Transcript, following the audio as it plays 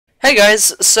Hi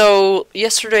guys, so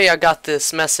yesterday I got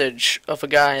this message of a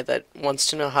guy that wants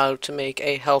to know how to make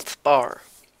a health bar.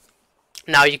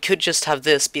 Now you could just have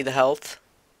this be the health.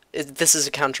 This is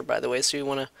a counter by the way, so you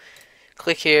want to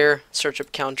click here, search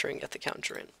up counter and get the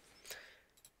counter in.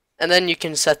 And then you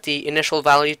can set the initial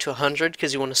value to 100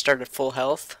 because you want to start at full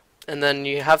health. And then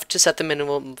you have to set the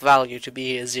minimum value to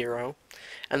be a 0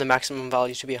 and the maximum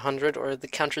value to be 100 or the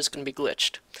counter is going to be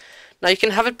glitched. Now you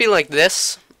can have it be like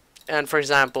this. And for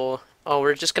example,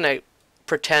 we're just going to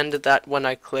pretend that when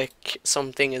I click,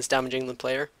 something is damaging the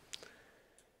player.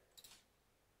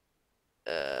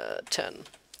 10.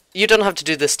 You don't have to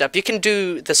do this step. You can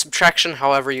do the subtraction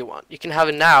however you want. You can have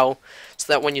it now,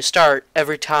 so that when you start,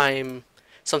 every time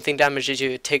something damages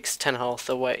you, it takes 10 health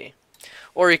away.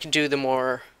 Or you can do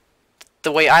the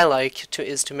way I like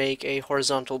is to make a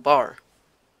horizontal bar.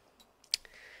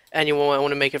 And you want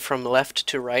to make it from left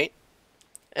to right.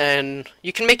 And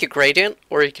you can make it gradient,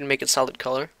 or you can make it solid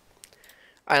color.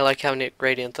 I like having it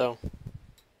gradient though.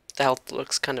 The health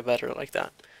looks kind of better like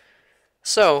that.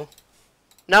 So,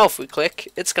 now if we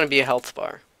click, it's going to be a health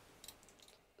bar.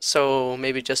 So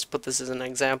maybe just put this as an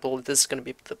example. This is going to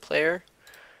be the player.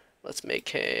 Let's make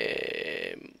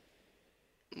him,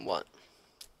 what?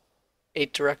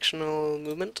 8 directional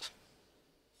movement.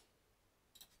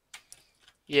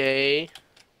 Yay.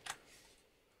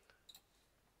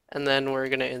 And then we're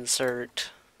going to insert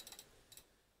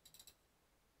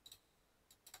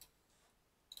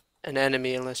an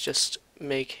enemy, and let's just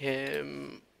make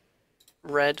him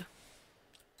red,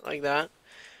 like that.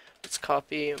 Let's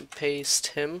copy and paste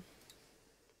him.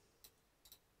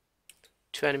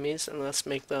 2 enemies, and let's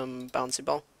make them bouncy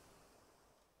ball.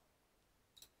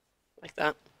 Like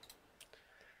that.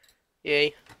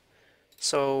 Yay.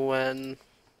 So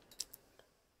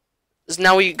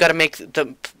now we gotta make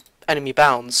the enemy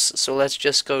bounce, so let's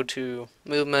just go to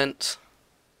movement,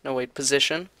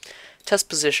 position, test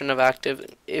position of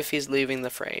active. If he's leaving the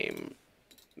frame,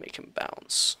 make him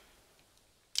bounce.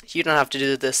 You don't have to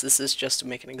do this is just to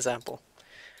make an example.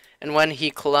 And when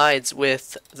he collides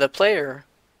with the player,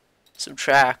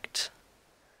 subtract,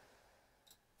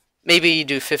 maybe you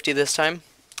do 50 this time,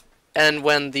 and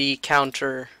when the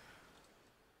counter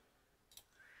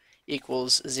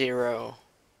equals 0,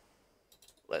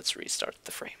 let's restart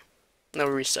the frame. Now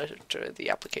we restart the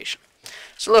application.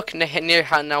 So look,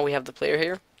 now we have the player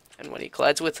here, and when he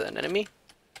collides with an enemy,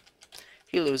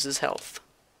 he loses health.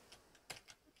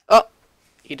 Oh,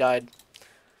 he died.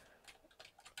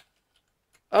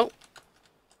 Oh,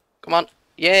 come on.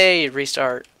 Yay,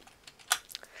 restart.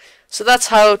 So that's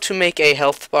how to make a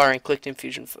health bar in Clickteam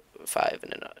Fusion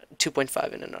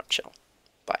 2.5 in a nutshell.